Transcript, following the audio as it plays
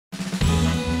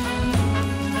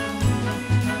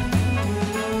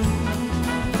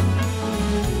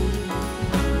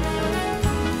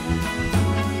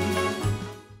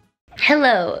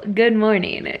Hello, good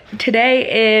morning.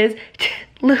 Today is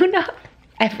Luna.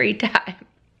 Every time.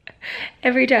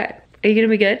 Every time. Are you gonna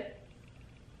be good?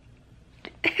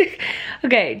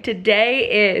 Okay,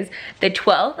 today is the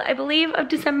 12th, I believe, of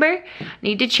December.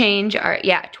 Need to change our,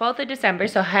 12th of December,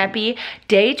 so happy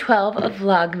day 12 of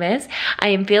Vlogmas. I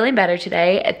am feeling better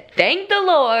today. Thank the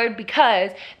Lord,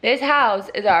 because this house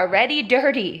is already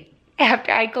dirty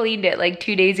after I cleaned it like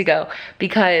 2 days ago,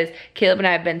 because Caleb and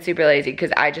I have been super lazy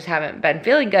because I just haven't been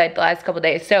feeling good the last couple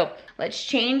days. So let's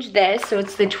change this so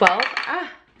it's the 12th.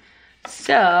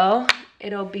 So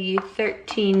it'll be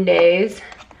 13 days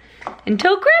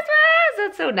until Christmas.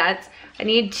 That's so nuts. I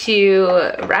need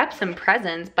to wrap some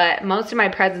presents, but most of my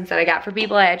presents that I got for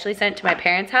people I actually sent to my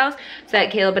parents' house so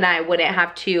that Caleb and I wouldn't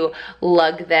have to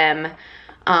lug them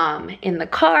in the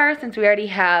car, since we already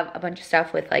have a bunch of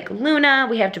stuff with like Luna.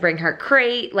 We have to bring her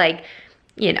crate, like,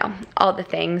 you know, all the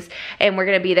things, and we're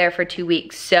gonna be there for 2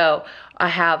 weeks, so I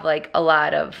have like a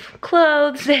lot of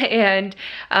clothes and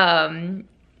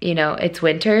you know, it's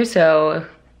winter, so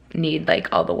need like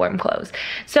all the warm clothes.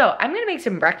 So I'm gonna make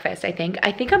some breakfast. I think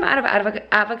I'm out of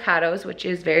avocados, which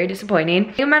is very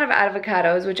disappointing. I'm out of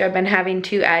avocados, which I've been having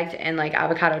 2 eggs and like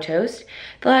avocado toast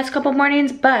the last couple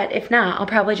mornings, but if not, I'll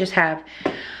probably just have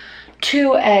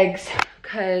 2 eggs,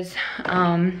 because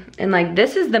and like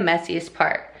this is the messiest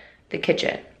part, the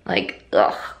kitchen. Like,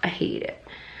 ugh, I hate it,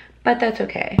 but that's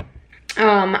okay.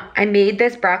 I made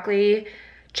this broccoli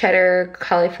cheddar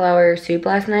cauliflower soup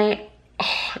last night.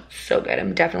 Oh, it's so good.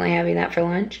 I'm definitely having that for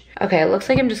lunch. Okay, it looks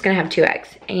like I'm just gonna have 2 eggs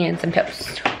and some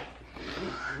toast.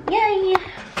 Yay!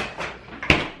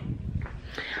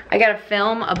 I gotta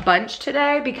film a bunch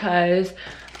today because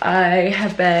I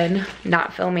have been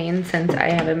not filming since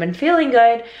I haven't been feeling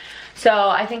good. So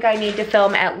I think I need to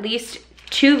film at least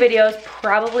 2 videos,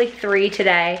 probably 3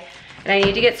 today. And I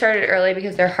need to get started early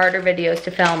because they're harder videos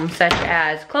to film, such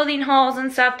as clothing hauls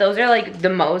and stuff. Those are like the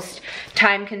most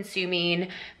time consuming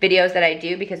videos that I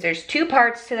do because there's 2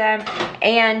 parts to them,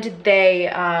 and they,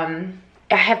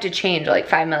 I have to change like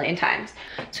 5 million times.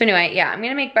 So anyway, yeah, I'm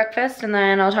gonna make breakfast and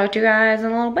then I'll talk to you guys in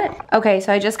a little bit. Okay,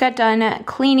 so I just got done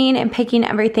cleaning and picking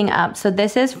everything up. So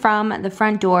this is from the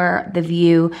front door, the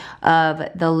view of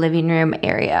the living room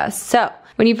area. So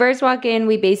when you first walk in,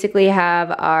 we basically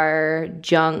have our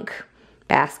junk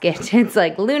basket. It's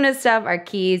like Luna's stuff, our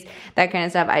keys, that kind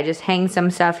of stuff. I just hang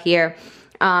some stuff here.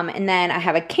 And then I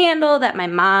have a candle that my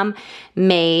mom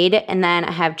made. And then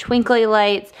I have twinkly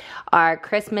lights, our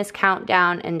Christmas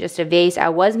countdown, and just a vase. I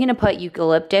was gonna put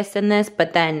eucalyptus in this,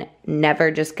 but then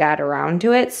never just got around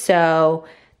to it. So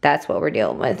that's what we're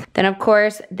dealing with. Then of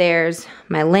course, there's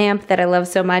my lamp that I love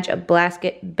so much, a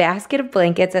basket of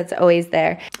blankets that's always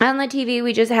there. On the TV,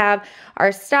 we just have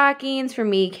our stockings for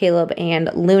me, Caleb,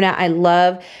 and Luna. I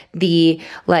love the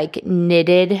like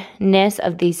knittedness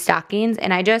of these stockings,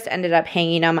 and I just ended up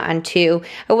hanging them on 2.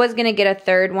 I was gonna get a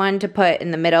 3rd one to put in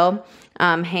the middle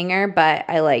hanger, but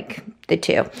I like the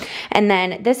 2. And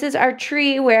then this is our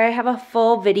tree, where I have a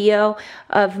full video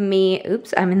of me.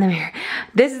 Oops, I'm in the mirror.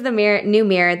 This is the new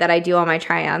mirror that I do all my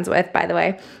try-ons with, by the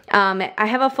way. I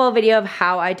have a full video of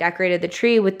how I decorated the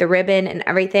tree with the ribbon and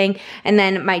everything. And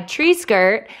then my tree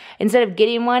skirt, instead of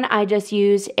getting one, I just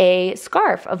used a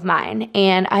scarf of mine.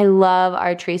 And I love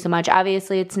our tree so much.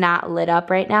 Obviously, it's not lit up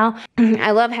right now.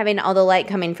 I love having all the light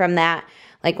coming from that,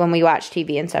 like when we watch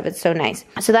TV and stuff. It's so nice.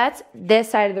 So that's this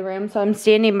side of the room. So I'm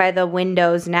standing by the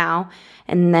windows now,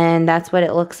 and then that's what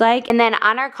it looks like. And then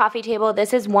on our coffee table,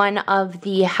 this is one of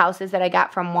the houses that I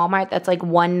got from Walmart that's like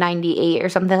 $1.98 or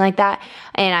something like that.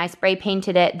 And I spray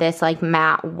painted it this like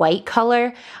matte white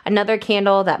color. Another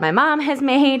candle that my mom has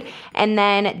made. And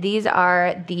then these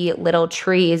are the little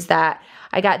trees that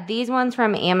I got. These ones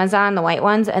from Amazon, the white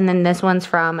ones, and then this one's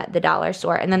from the dollar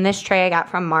store. And then this tray I got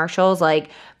from Marshall's like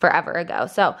forever ago.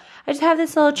 So I just have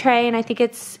this little tray, and I think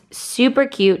it's super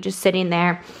cute just sitting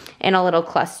there in a little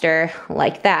cluster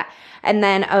like that. And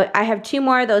then I have 2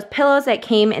 more of those pillows that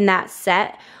came in that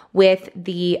set with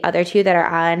the other 2 that are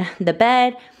on the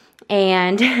bed.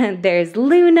 And there's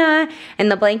Luna,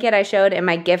 and the blanket I showed in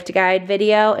my gift guide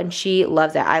video, and she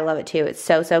loves it. I love it too. It's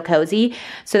so, so cozy.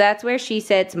 So that's where she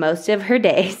sits most of her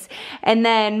days. And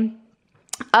then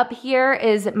up here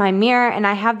is my mirror, and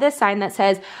I have this sign that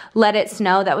says, "Let it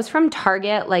snow." That was from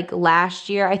Target like last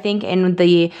year, I think, in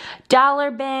the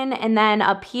dollar bin. And then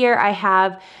up here I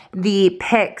have the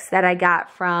pics that I got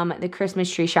from the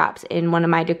Christmas tree shops in one of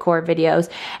my decor videos.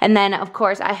 And then of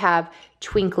course I have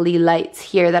twinkly lights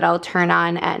here that I'll turn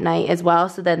on at night as well.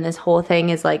 So then this whole thing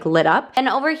is like lit up. And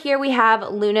over here we have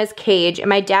Luna's cage, and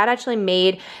my dad actually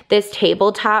made this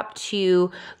tabletop to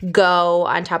go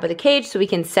on top of the cage so we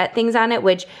can set things on it,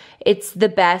 which it's the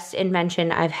best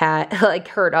invention I've had, like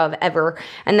heard of ever.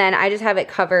 And then I just have it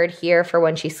covered here for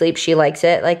when she sleeps. She likes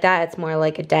it like that. It's more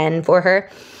like a den for her.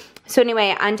 So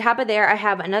anyway, on top of there, I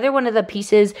have another one of the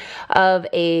pieces of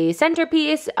a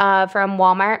centerpiece from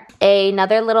Walmart,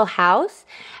 another little house.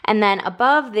 And then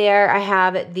above there, I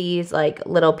have these like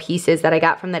little pieces that I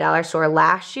got from the dollar store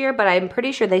last year, but I'm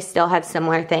pretty sure they still have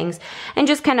similar things, and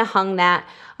just kind of hung that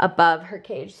above her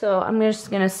cage. So I'm just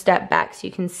gonna step back so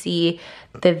you can see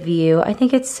the view. I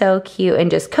think it's so cute and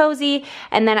just cozy.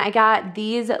 And then I got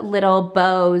these little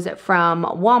bows from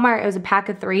Walmart. It was a pack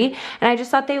of 3, and I just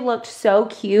thought they looked so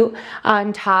cute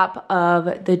on top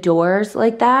of the doors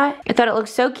like that. I thought it looked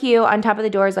so cute on top of the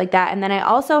doors like that. And then I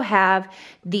also have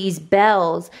these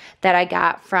bells that I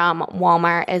got from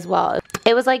Walmart as well.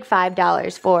 It was like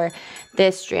 $5 for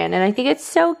this strand, and I think it's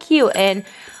so cute. And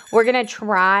we're gonna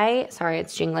try, sorry,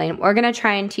 it's jingling. We're gonna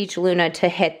try and teach Luna to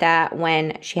hit that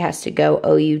when she has to go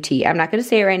OUT. I'm not gonna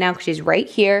say it right now because she's right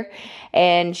here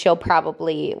and she'll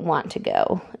probably want to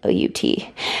go OUT.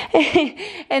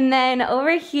 And then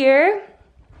over here,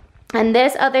 on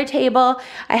this other table,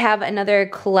 I have another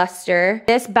cluster.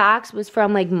 This box was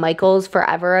from like Michael's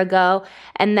forever ago.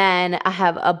 And then I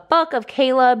have a book of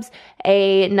Caleb's,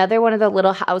 another one of the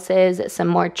little houses, some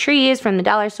more trees from the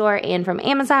dollar store and from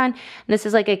Amazon. And this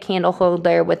is like a candle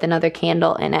holder with another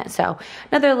candle in it. So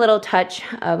another little touch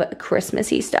of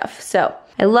Christmassy stuff. So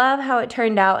I love how it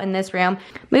turned out in this room.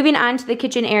 Moving on to the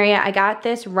kitchen area, I got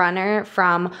this runner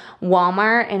from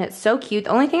Walmart, and it's so cute. The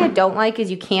only thing I don't like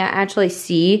is you can't actually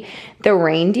see the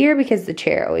reindeer because the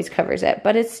chair always covers it,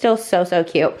 but it's still so, so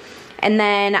cute. And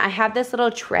then I have this little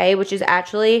tray, which is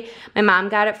actually, my mom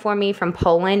got it for me from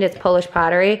Poland. It's Polish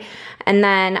pottery. And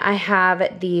then I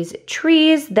have these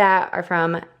trees that are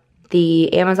from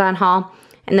the Amazon haul,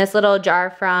 and this little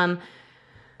jar from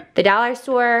the dollar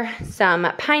store, some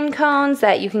pine cones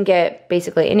that you can get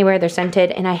basically anywhere. They're scented.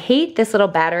 And I hate this little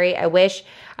battery. I wish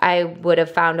I would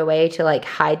have found a way to like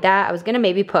hide that. I was gonna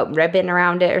maybe put ribbon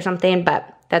around it or something,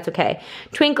 but that's okay.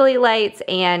 Twinkly lights,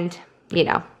 and you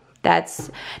know,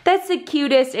 that's the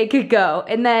cutest it could go.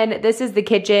 And then this is the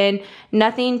kitchen.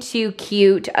 Nothing too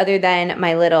cute other than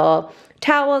my little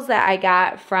towels that I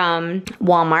got from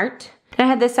Walmart. And I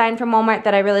had this sign from Walmart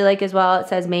that I really like as well. It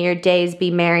says, "May your days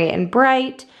be merry and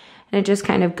bright." And it just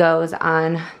kind of goes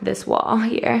on this wall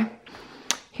here.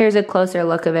 Here's a closer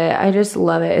look of it. I just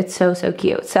love it. It's so, so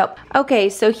cute. So, okay,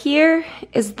 so here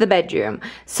is the bedroom.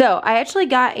 So I actually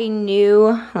got a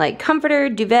new like comforter,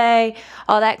 duvet,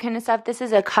 all that kind of stuff. This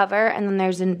is a cover, and then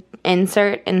there's an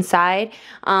insert inside.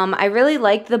 I really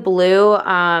like the blue.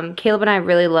 Caleb and I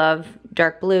really love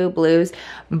dark blues,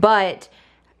 but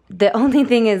the only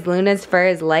thing is Luna's fur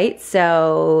is light,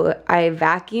 so I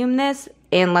vacuumed this,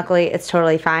 and luckily it's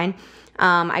totally fine.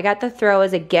 I got the throw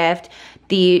as a gift.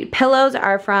 The pillows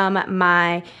are from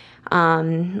my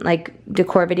like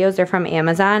decor videos. They're from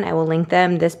Amazon. I will link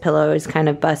them. This pillow is kind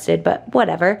of busted, but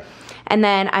whatever. And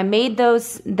then I made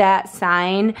that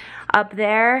sign up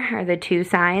there, or the 2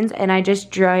 signs, and I just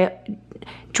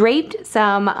draped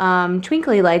some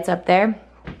twinkly lights up there.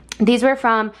 These were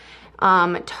from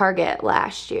Target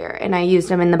last year, and I used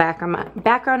them in the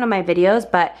background of my videos.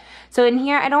 But so in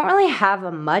here I don't really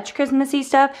have much Christmassy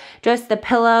stuff, just the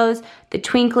pillows, the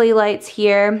twinkly lights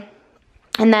here,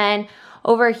 and then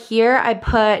over here I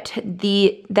put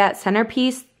that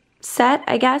centerpiece set,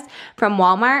 I guess, from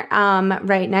Walmart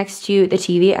right next to the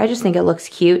TV. I just think it looks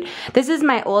cute. This is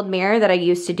my old mirror that I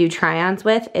used to do try-ons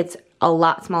with. It's a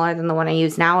lot smaller than the one I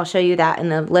use now. I'll show you that in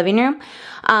the living room.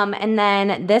 And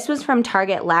then this was from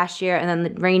Target last year, and then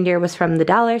the reindeer was from the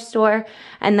dollar store.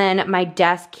 And then my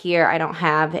desk here, I don't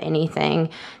have anything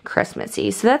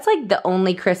Christmassy. So that's like the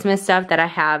only Christmas stuff that I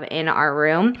have in our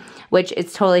room, which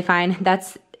is totally fine.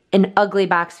 That's an ugly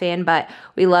box fan, but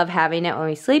we love having it when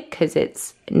we sleep because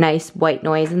it's nice white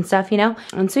noise and stuff, you know?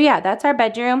 And so yeah, that's our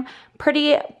bedroom.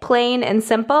 Pretty plain and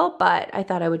simple, but I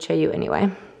thought I would show you anyway.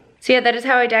 So yeah, that is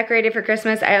how I decorated for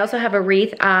Christmas. I also have a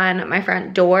wreath on my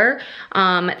front door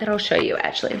that I'll show you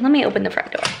actually. Let me open the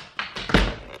front door.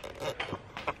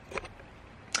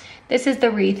 This is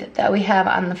the wreath that we have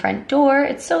on the front door.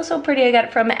 It's so, so pretty. I got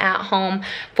it from At Home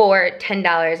for $10,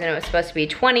 and it was supposed to be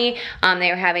 $20. They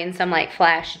were having some like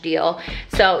flash deal.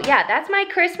 So yeah, that's my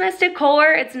Christmas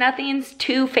decor. It's nothing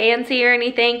too fancy or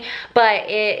anything, but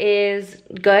it is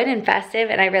good and festive,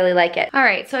 and I really like it. All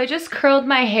right, so I just curled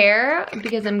my hair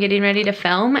because I'm getting ready to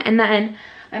film, and then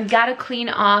I've got to clean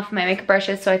off my makeup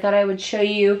brushes, so I thought I would show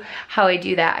you how I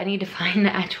do that. I need to find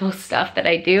the actual stuff that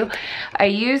I do. I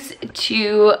use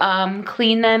to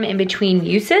clean them in between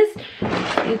uses.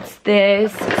 It's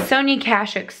this Sonia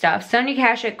Kashuk stuff. Sonia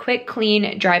Kashuk Quick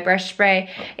Clean Dry Brush Spray.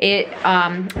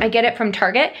 I get it from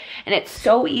Target, and it's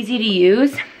so easy to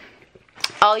use.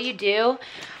 All you do,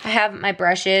 I have my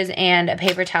brushes and a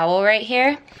paper towel right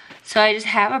here. So I just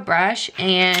have a brush,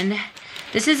 and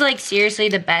this is like seriously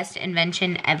the best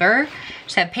invention ever.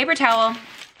 Just have paper towel,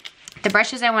 the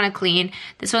brushes I want to clean.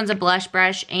 This one's a blush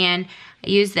brush, and I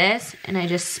use this and I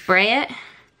just spray it,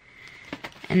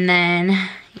 and then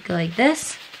you go like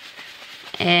this,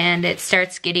 and it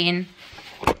starts getting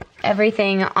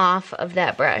everything off of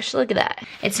that brush. Look at that.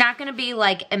 It's not gonna be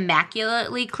like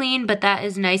immaculately clean, but that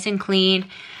is nice and clean,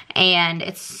 and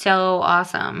it's so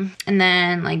awesome. And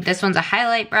then like this one's a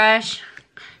highlight brush.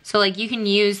 So like you can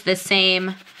use the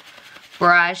same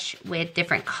brush with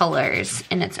different colors,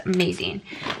 and it's amazing.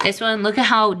 This one, look at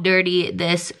how dirty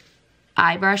this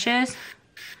eye brush is.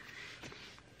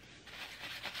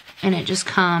 And it just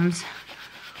comes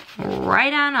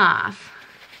right on off.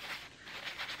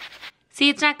 See,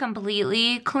 it's not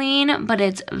completely clean, but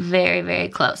it's very, very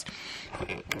close.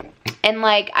 And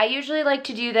like, I usually like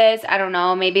to do this, I don't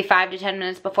know, maybe 5 to 10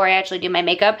 minutes before I actually do my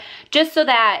makeup, just so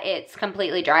that it's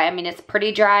completely dry. I mean, it's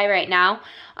pretty dry right now,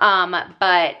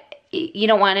 but you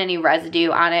don't want any residue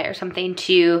on it or something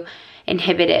to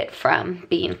inhibit it from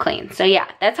being clean. So yeah,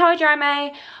 that's how I dry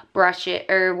my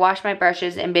wash my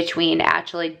brushes in between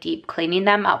actually deep cleaning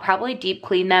them. I'll probably deep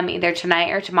clean them either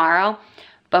tonight or tomorrow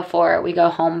before we go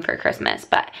home for Christmas.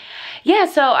 But yeah,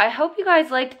 so I hope you guys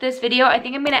liked this video. I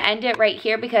think I'm gonna end it right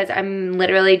here because I'm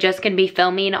literally just gonna be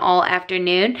filming all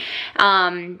afternoon.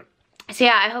 So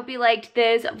yeah, I hope you liked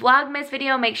this Vlogmas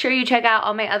video. Make sure you check out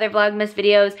all my other Vlogmas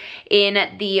videos in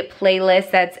the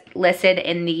playlist that's listed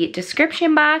in the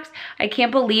description box. I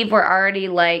can't believe we're already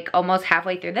like almost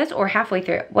halfway through this, or halfway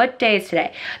through. What day is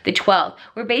today? The 12th.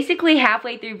 We're basically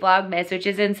halfway through Vlogmas, which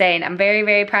is insane. I'm very,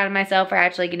 very proud of myself for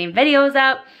actually getting videos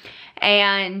up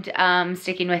and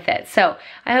sticking with it. So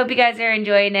I hope you guys are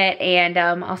enjoying it, and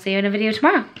I'll see you in a video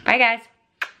tomorrow. Bye guys.